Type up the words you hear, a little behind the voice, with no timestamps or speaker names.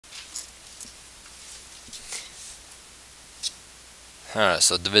Alright,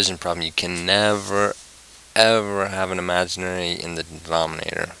 so division problem. You can never ever have an imaginary in the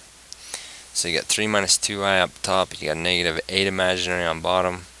denominator. So you got 3 minus 2i up top, you got negative 8 imaginary on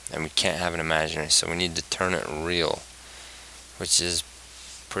bottom, and we can't have an imaginary, so we need to turn it real, which is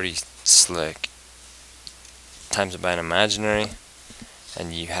pretty slick. Times it by an imaginary,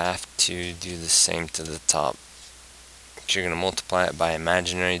 and you have to do the same to the top. You're going to multiply it by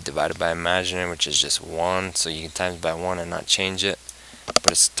imaginary divided by imaginary, which is just 1, so you can times by 1 and not change it,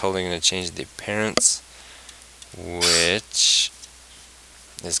 but it's totally going to change the appearance, which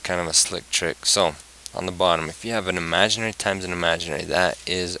is kind of a slick trick. So on the bottom, if you have an imaginary times an imaginary, that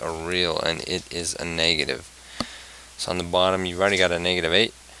is a real and it is a negative. So on the bottom you've already got a negative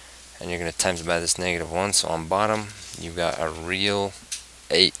 8 and you're going to times it by this negative 1, so on bottom you've got a real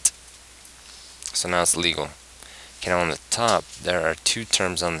 8. So now it's legal. Okay, now on the top there are two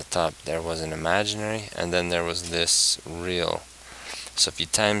terms on the top. There was an imaginary and then there was this real. So if you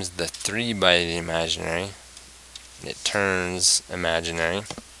times the 3 by the imaginary, it turns imaginary.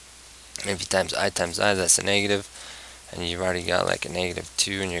 And if you times I, that's a negative, and you've already got like a negative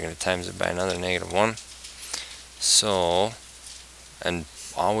 2, and you're going to times it by another negative 1. So, and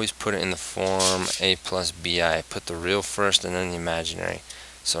always put it in the form a plus bi. Put the real first and then the imaginary.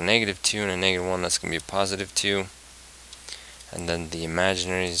 So negative 2 and a negative 1, that's going to be a positive 2. And then the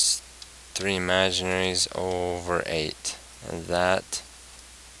imaginaries, 3 imaginaries over 8. And that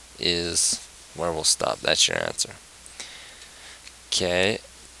is where we'll stop. That's your answer. Okay,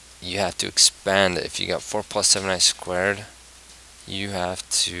 you have to expand it. If you got 4 plus 7i squared, you have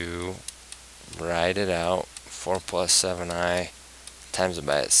to write it out. 4 plus 7i times it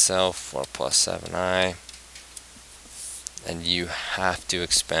by itself, 4 plus 7i, and you have to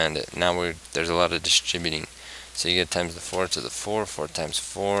expand it. Now there's a lot of distributing. So you get times the 4 to the 4, 4 times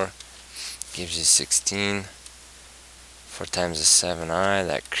 4 gives you 16. 4 times the 7i,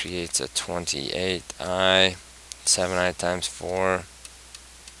 that creates a 28i. 7i times 4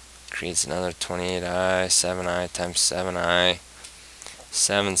 creates another 28i. 7i times 7i.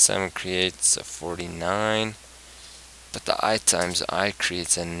 7 creates a 49. But the I times I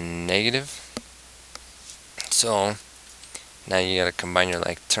creates a negative. So now you gotta combine your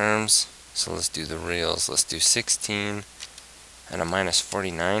like terms. So let's do the reals. Let's do 16 and a minus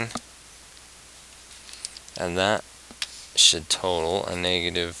 49. And that should total a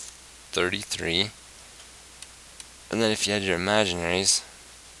negative 33. And then if you had your imaginaries,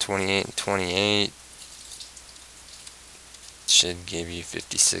 28 and 28 should give you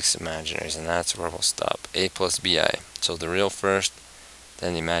 56 imaginaries, and that's where we'll stop. A plus bi. So the real first,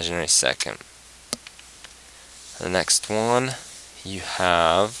 then the imaginary second. The next one, you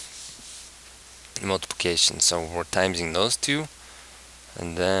have multiplication. So we're timesing those two,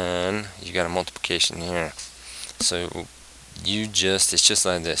 and then you got a multiplication here. So it's just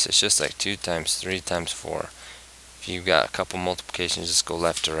like this. It's just like 2 times 3 times 4. If you've got a couple multiplications, just go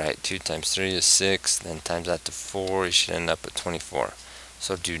left to right. 2 times 3 is 6, then times that to 4, you should end up at 24.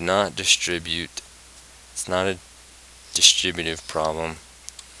 So do not distribute. It's not a distributive problem.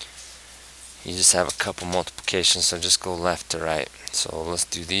 You just have a couple multiplications, so just go left to right. So let's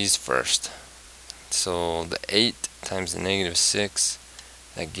do these first. So the 8 times the negative 6,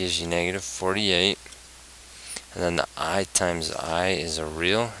 that gives you negative 48. And then the I times I is a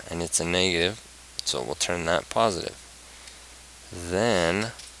real, and it's a negative, so we'll turn that positive.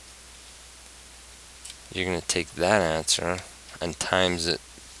 Then you're going to take that answer and times it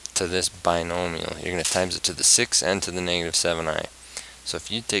to this binomial. You're going to times it to the 6 and to the negative 7i. So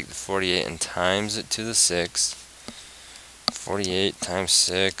if you take the 48 and times it to the 6, 48 times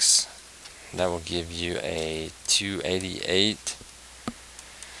 6, that will give you a 288.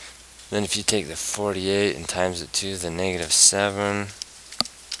 Then if you take the 48 and times it to the negative 7,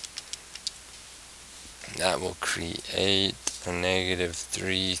 that will create a negative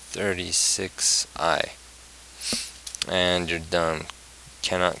 336i. And you're done.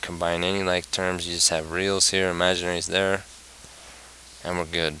 Cannot combine any like terms. You just have reals here, imaginaries there, and we're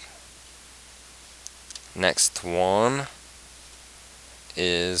good. Next one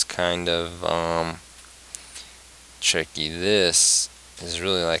is kind of tricky. This is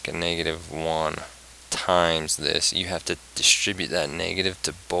really like a negative 1 times this. You have to distribute that negative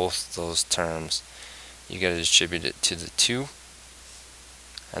to both those terms. You got to distribute it to the 2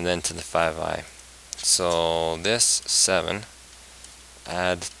 and then to the 5i. So this 7,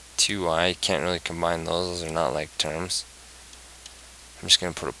 add 2i, can't really combine those are not like terms. I'm just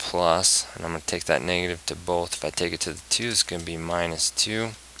going to put a plus, and I'm going to take that negative to both. If I take it to the 2, it's going to be minus 2.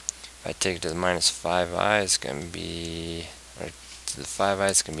 If I take it to the minus 5i, it's going to be, or to the 5i,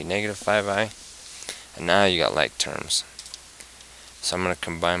 it's going to be negative 5i. And now you got like terms. So I'm going to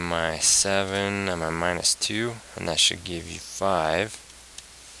combine my 7 and my minus 2, and that should give you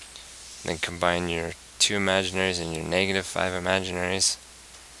 5. Then combine your 2 imaginaries and your negative 5 imaginaries,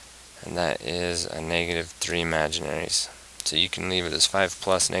 and that is a negative 3 imaginaries. So you can leave it as 5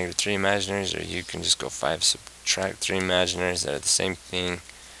 plus negative 3 imaginaries, or you can just go 5 subtract 3 imaginaries. They're the same thing,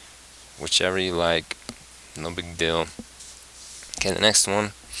 whichever you like, no big deal. Okay, the next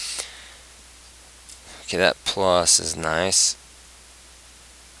one. Okay, that plus is nice.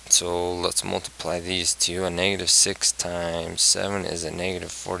 So let's multiply these two. A negative 6 times 7 is a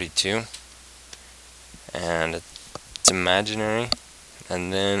negative 42. And it's imaginary.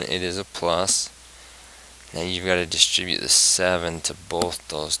 And then it is a plus. Now you've got to distribute the 7 to both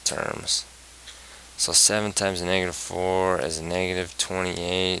those terms. So 7 times a negative 4 is a negative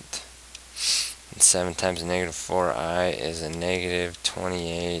 28. And 7 times a negative 4i is a negative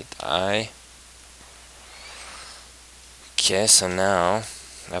 28i. Okay, so now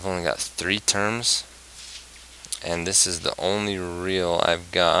I've only got 3 terms, and this is the only real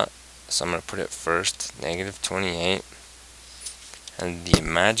I've got, so I'm going to put it first, negative 28, and the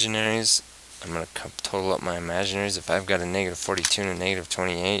imaginaries, I'm going to total up my imaginaries. If I've got a negative 42 and a negative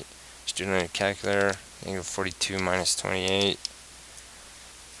 28, just do it on your calculator. Negative 42 minus 28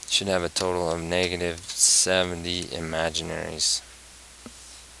 should have a total of negative 70 imaginaries,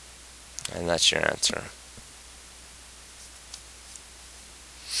 and that's your answer.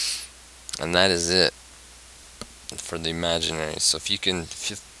 And that is it for the imaginaries. So if you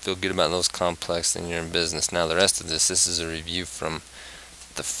feel good about those complex, then you're in business. Now the rest of this is a review from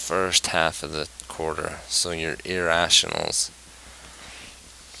the first half of the quarter. So your irrationals.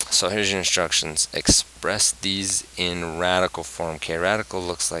 So here's your instructions. Express these in radical form. Okay, radical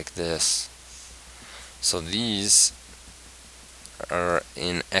looks like this. So these are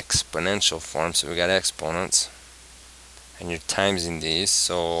in exponential form. So we got exponents, and you're timesing these.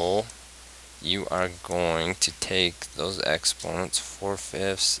 So you are going to take those exponents,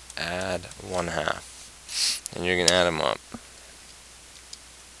 4/5, add 1/2, and you're going to add them up.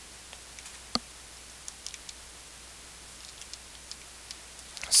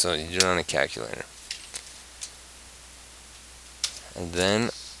 So you do it on a calculator. And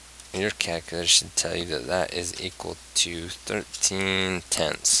then your calculator should tell you that that is equal to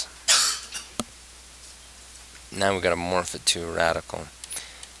 13/10. Now we've got to morph it to a radical.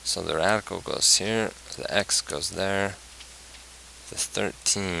 So the radical goes here, the x goes there, the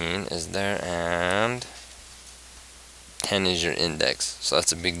 13 is there, and 10 is your index. So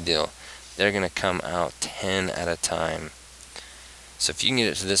that's a big deal. They're going to come out 10 at a time. So if you can get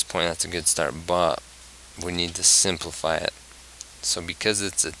it to this point, that's a good start, but we need to simplify it. So because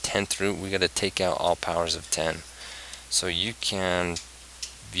it's a 10th root, we got to take out all powers of 10. So you can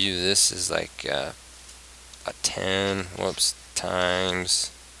view this as like a 10, times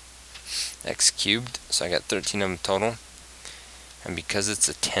x cubed. So I got 13 of them total. And because it's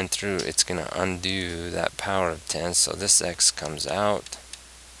a 10th root, it's going to undo that power of 10. So this x comes out.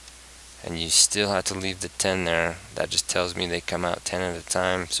 And you still have to leave the 10 there. That just tells me they come out 10 at a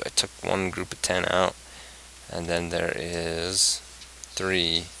time. So I took one group of 10 out. And then there is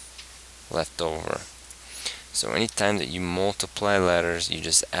 3 left over. So anytime that you multiply letters, you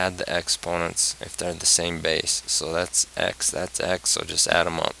just add the exponents if they're the same base. So that's x, so just add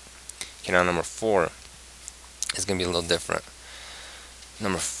them up. Okay, now number 4 is going to be a little different.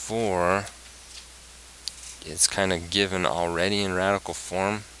 Number 4 is kind of given already in radical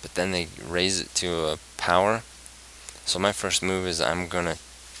form, but then they raise it to a power. So my first move is I'm going to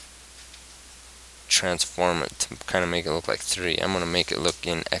transform it to kind of make it look like 3. I'm going to make it look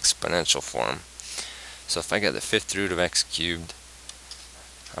in exponential form. So if I got the 5th root of x cubed,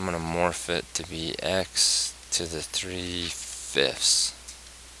 I'm going to morph it to be x to the 3/5.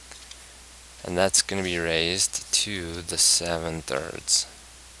 And that's going to be raised to the 7/3.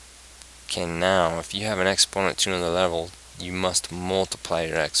 Okay, now if you have an exponent to another level, you must multiply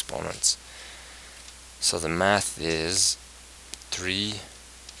your exponents. So the math is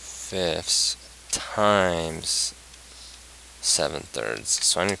 3/5 times 7/3.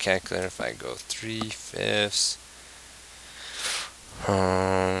 So on your calculator, if I go 3/5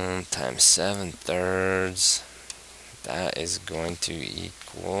 times 7/3, that is going to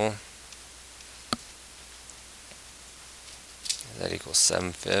equal, that equals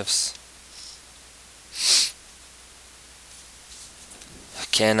 7/5.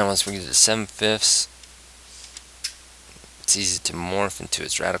 Okay, now once we get to 7/5, it's easy to morph into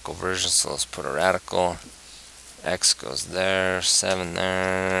its radical version, so let's put a radical. X goes there, 7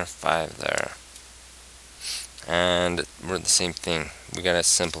 there, 5 there. And we're the same thing. We gotta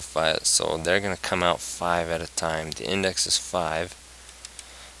simplify it. So they're gonna come out 5 at a time. The index is 5.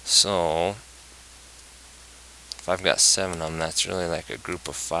 So if I've got 7 of them, that's really like a group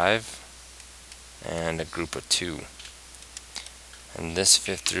of 5 and a group of 2. And this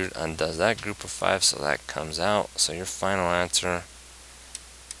fifth root undoes that group of 5, so that comes out. So your final answer,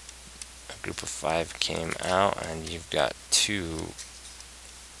 a group of 5 came out, and you've got 2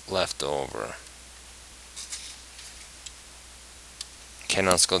 left over. Okay,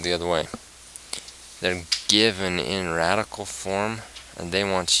 now let's go the other way. They're given in radical form, and they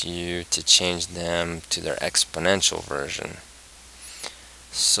want you to change them to their exponential version.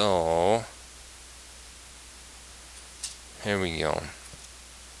 So here we go.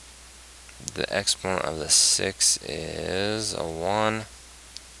 The exponent of the 6 is a 1.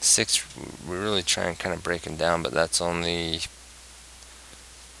 6, we really try and kind of break them down, but that's only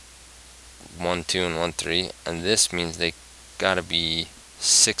 1, 2, and 1, 3. And this means they gotta be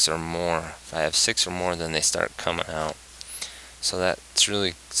 6 or more. If I have 6 or more, then they start coming out. So that's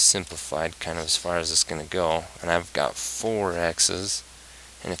really simplified kind of as far as it's gonna go. And I've got 4 x's,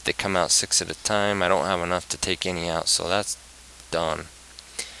 and if they come out 6 at a time, I don't have enough to take any out, so that's done.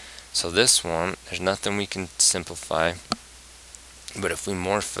 So this one, there's nothing we can simplify, but if we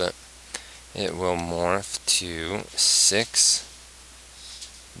morph it, it will morph to 6.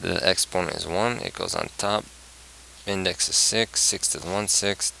 The exponent is 1, it goes on top. Index is 6, 6 to the 1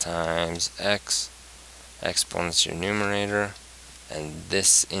 6 times x. Exponent's your numerator, and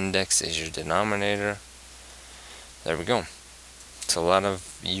this index is your denominator. There we go. So a lot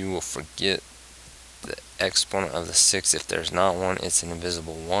of you will forget the exponent of the 6. If there's not one, it's an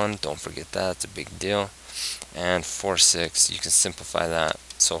invisible 1. Don't forget that, it's a big deal. And 4 6, you can simplify that.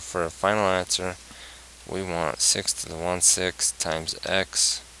 So for a final answer, we want 6 to the 1 6 times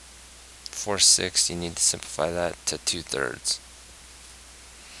x. 4 6, you need to simplify that to 2/3.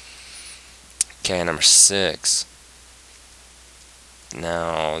 Okay, number 6.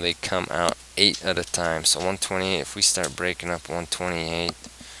 Now they come out 8 at a time. So 128, if we start breaking up 128,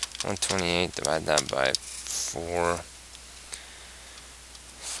 128, divide that by 4.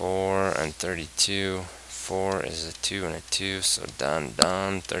 4 and 32. 4 is a 2 and a 2, so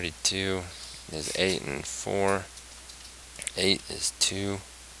done. 32 is 8 and 4. 8 is 2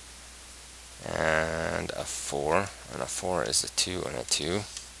 and a 4, and a 4 is a 2 and a 2,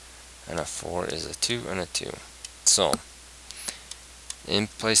 and a 4 is a 2 and a 2. So in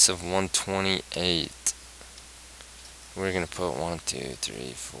place of 128, we're going to put 1, 2,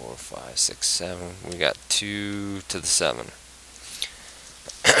 3, 4, 5, 6, 7. We got 2 to the 7.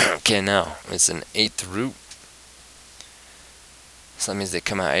 Okay, now it's an 8th root. So that means they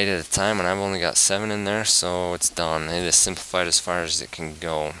come out 8 at a time, and I've only got 7 in there, so it's done. It is simplified as far as it can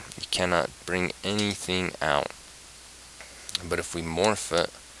go. You cannot bring anything out. But if we morph it,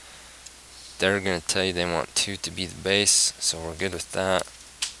 they're going to tell you they want 2 to be the base, so we're good with that.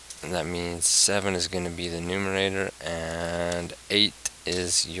 And that means 7 is going to be the numerator, and 8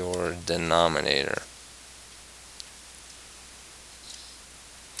 is your denominator.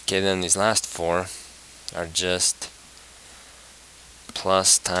 Okay, then these last 4 are just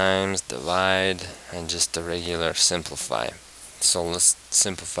plus, times, divide, and just the regular simplify. So let's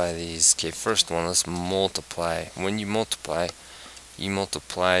simplify these. Okay, first one, let's multiply. When you multiply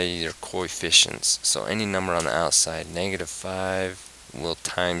your coefficients. So any number on the outside, -5 will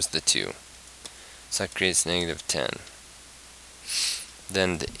times the 2. So that creates -10.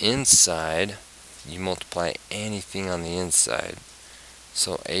 Then the inside, you multiply anything on the inside.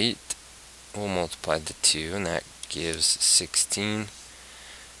 So 8 will multiply the 2, and that gives 16.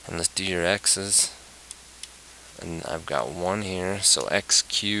 And let's do your x's. And I've got 1 here, so x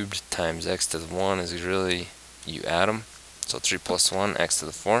cubed times x to the 1 is really, you add them. So 3 plus 1, x to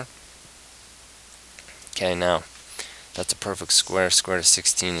the 4. Okay, now that's a perfect square. Square root of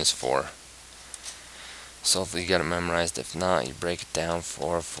 16 is 4. So hopefully you got it memorized. If not, you break it down.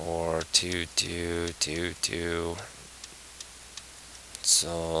 4, 4, 2, 2, 2, 2.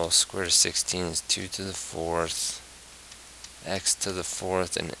 So square root of 16 is 2 to the 4th. X to the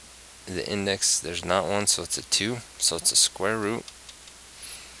 4th, and the index, there's not one, so it's a 2. So it's a square root.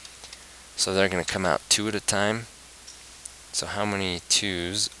 So they're going to come out 2 at a time. So how many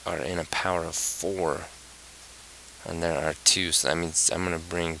 2's are in a power of 4? And there are 2, so that means I'm going to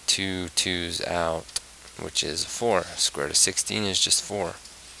bring 2 2's out, which is 4. Square root of 16 is just 4.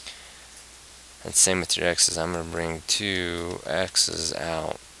 And same with your x's, I'm going to bring 2 x's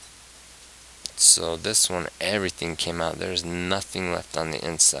out. So this one, everything came out. There's nothing left on the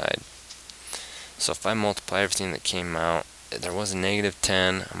inside. So if I multiply everything that came out, there was a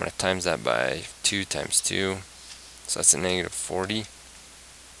 -10. I'm going to times that by 2 times 2. So that's a -40.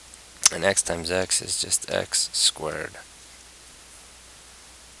 And x times x is just x squared.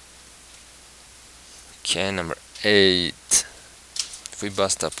 Okay, number 8. If we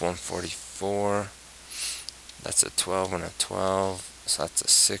bust up 144, that's a 12 and a 12. So that's a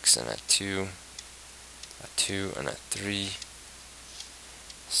 6 and a 2, a 2 and a 3,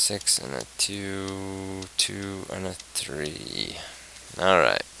 6 and a 2, 2 and a 3.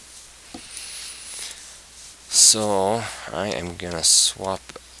 Alright. So I am gonna swap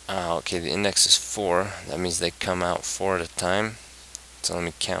out. Okay, the index is 4. That means they come out 4 at a time. So let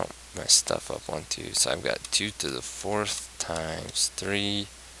me count my stuff up. 1, 2. So I've got 2 to the 4th times 3.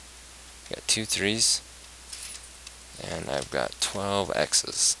 Got 2 3s. And I've got 12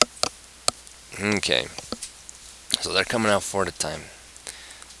 x's. Okay. So they're coming out 4 at a time.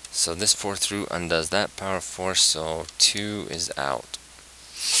 So this 4th root undoes that power of 4, so 2 is out.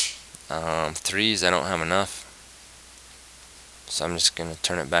 3s, I don't have enough. So I'm just going to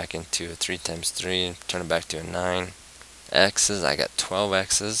turn it back into a 3 times 3 and turn it back to a 9. X's, I got 12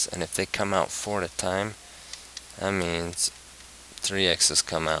 x's, and if they come out 4 at a time, that means 3 x's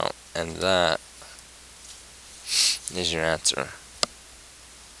come out, and that is your answer.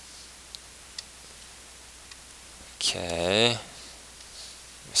 Okay,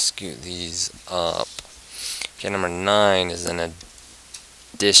 scoot these up. Okay, number 9 is an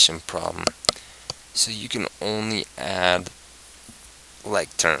addition problem. So you can only add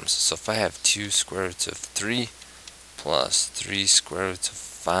like terms. So if I have 2 square roots of 3 plus 3 square roots of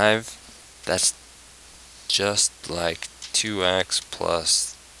 5, that's just like 2x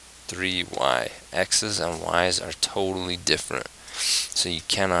plus 3y. X's and y's are totally different, so you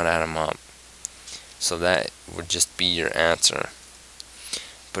cannot add them up. So that would just be your answer.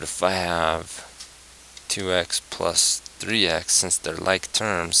 But if I have 2x plus 3x, since they're like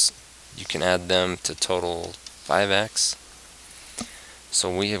terms, you can add them to total 5x. So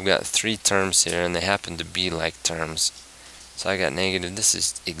we have got 3 terms here, and they happen to be like terms. So I got negative, this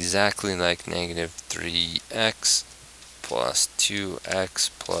is exactly like negative 3x plus 2x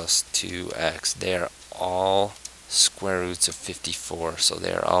plus 2x. They are all square roots of 54, so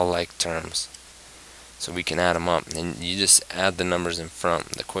they are all like terms. So we can add them up, and you just add the numbers in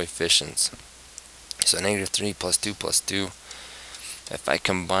front, the coefficients. So negative 3 plus 2 plus 2. If I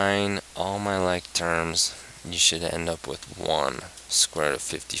combine all my like terms, you should end up with 1 square root of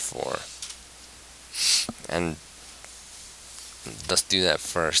 54. And let's do that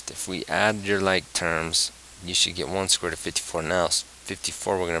first. If we add your like terms, you should get 1 square root of 54. Now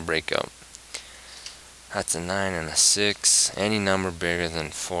 54 we're going to break up. That's a 9 and a 6. Any number bigger than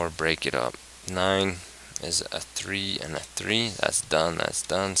 4, break it up. 9 is a 3 and a 3. That's done. That's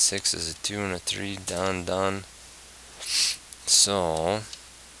done. 6 is a 2 and a 3. Done. Done. So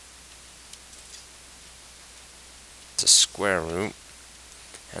it's a square root,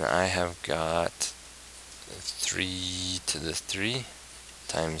 and I have got 3 to the 3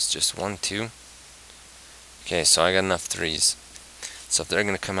 times just 1, 2. Okay, so I got enough 3's. So if they're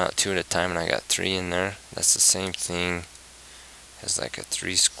going to come out 2 at a time and I got 3 in there, that's the same thing as like a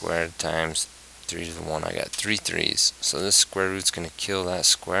 3 squared times 3 to the 1. I got 3 3's. So this square root's going to kill that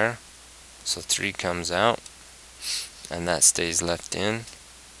square. So 3 comes out, and that stays left in.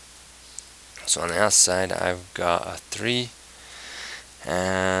 So on the outside, I've got a 3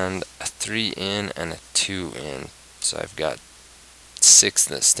 and a 3 in and a 2 in. So I've got 6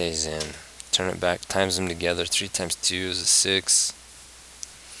 that stays in. Turn it back, times them together. 3 times 2 is a 6.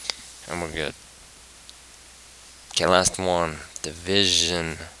 And we're good. Okay, last one.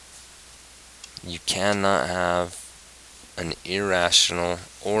 Division. You cannot have an irrational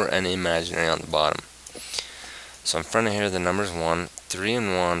or an imaginary on the bottom. So in front of here, the number's 1. 3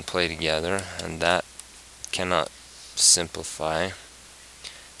 and 1 play together, and that cannot simplify.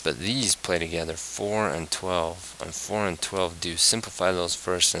 But these play together, 4 and 12. And 4 and 12 do. Simplify those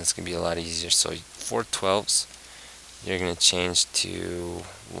first, and it's going to be a lot easier. So 4 12s, you're going to change to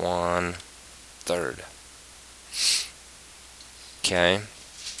 1/3. Okay.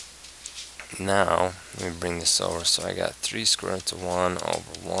 Now, let me bring this over. So I got 3 square root of 1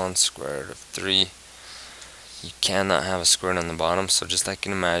 over 1 square root of 3. You cannot have a square root on the bottom, so just like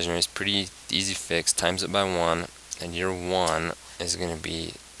an imaginary, it's pretty easy fix. Times it by 1, and your 1 is going to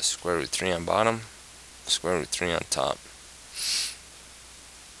be square root 3 on bottom, square root 3 on top.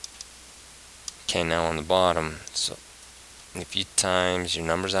 Okay, now on the bottom, so if you times your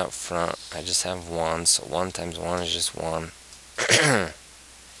numbers out front, I just have 1, so 1 times 1 is just 1.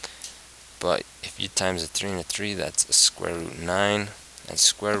 But if you times a 3 and a 3, that's a square root 9. And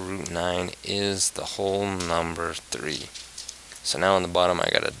square root 9 is the whole number 3. So now on the bottom I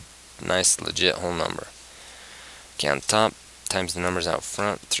got a nice legit whole number. Okay, on top, times the numbers out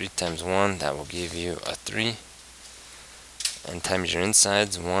front. 3 times 1, that will give you a 3. and times your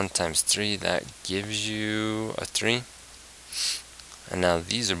insides. 1 times 3, that gives you a 3. And now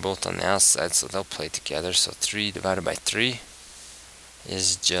these are both on the outside, so they'll play together. So 3 divided by 3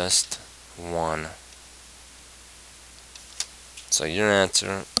 is just 1. So your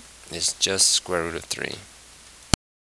answer is just square root of 3.